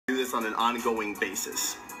service on an ongoing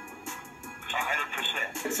basis.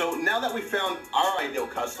 100%. And so now that we found our ideal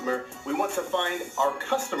customer, we want to find our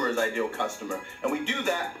customer's ideal customer. And we do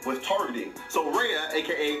that with targeting. So Rhea,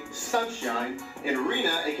 aka Sunshine, and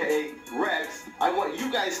Rena, aka Rex, I want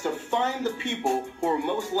you guys to find the people who are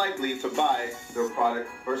most likely to buy their product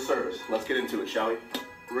or service. Let's get into it, shall we?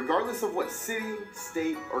 Regardless of what city,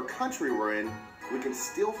 state, or country we're in, we can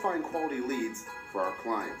still find quality leads for our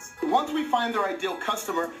clients. Once we find their ideal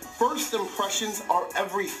customer, first impressions are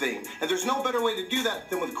everything. And there's no better way to do that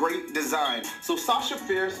than with great design. So Sasha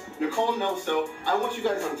Fierce, Nicole Noso, I want you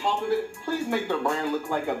guys on top of it. Please make their brand look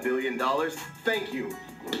like $1 billion. Thank you.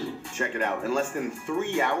 Check it out. In less than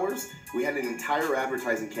 3 hours, we had an entire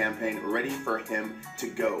advertising campaign ready for him to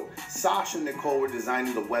go. Sasha and Nicole were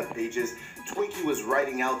designing the web pages. Twinkie was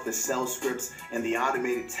writing out the sales scripts and the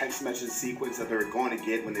automated text message sequence that they were going to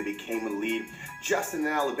get when they became a lead. Justin and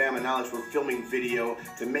Alabama Knowledge were filming video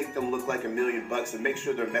to make them look like $1 million and make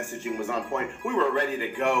sure their messaging was on point. We were ready to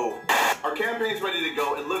go. Our campaign's ready to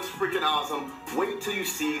go. It looks freaking awesome. Wait till you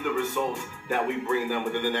see the results that we bring them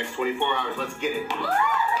within the next 24 hours. Let's get it.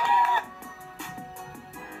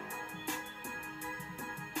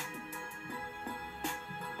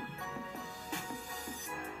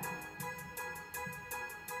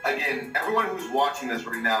 Again, everyone who's watching this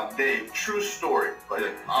right now, Dave, true story, like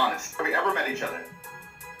honest. Have we ever met each other?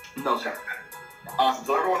 No, sir. Awesome.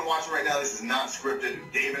 So everyone watching right now, this is not scripted.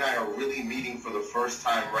 Dave and I are really meeting for the first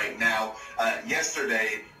time right now.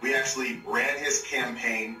 Yesterday, we actually ran his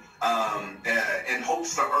campaign in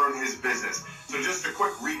hopes to earn his business. So just a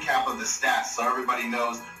quick recap of the stats so everybody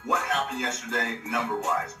knows what happened yesterday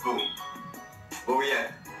number-wise. Boom. Well, we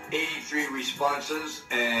had 83 responses,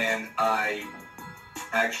 and I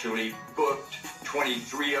actually booked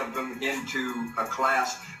 23 of them into a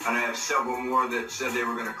class, and I have several more that said they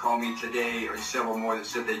were going to call me today, or several more that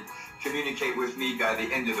said they'd communicate with me by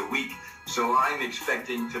the end of the week. So I'm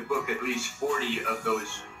expecting to book at least 40 of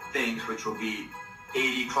those things, which will be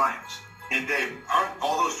 80 clients. And Dave, aren't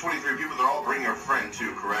all those 23 people, they're all bringing a friend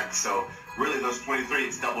too, correct? So really those 23,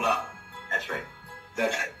 it's doubled up. That's right.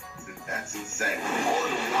 That's insane. All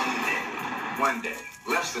in one day. One day.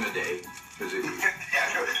 Less than a day.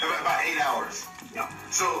 Yeah, about 8 hours. Yeah.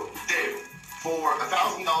 So, Dave, for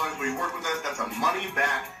 $1,000 when you work with us, that's a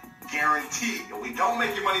money-back guarantee. If we don't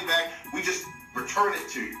make your money back, we just return it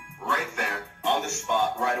to you right there on the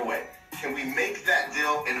spot right away. Can we make that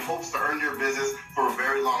deal in hopes to earn your business for a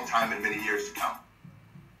very long time and many years to come?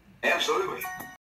 Absolutely.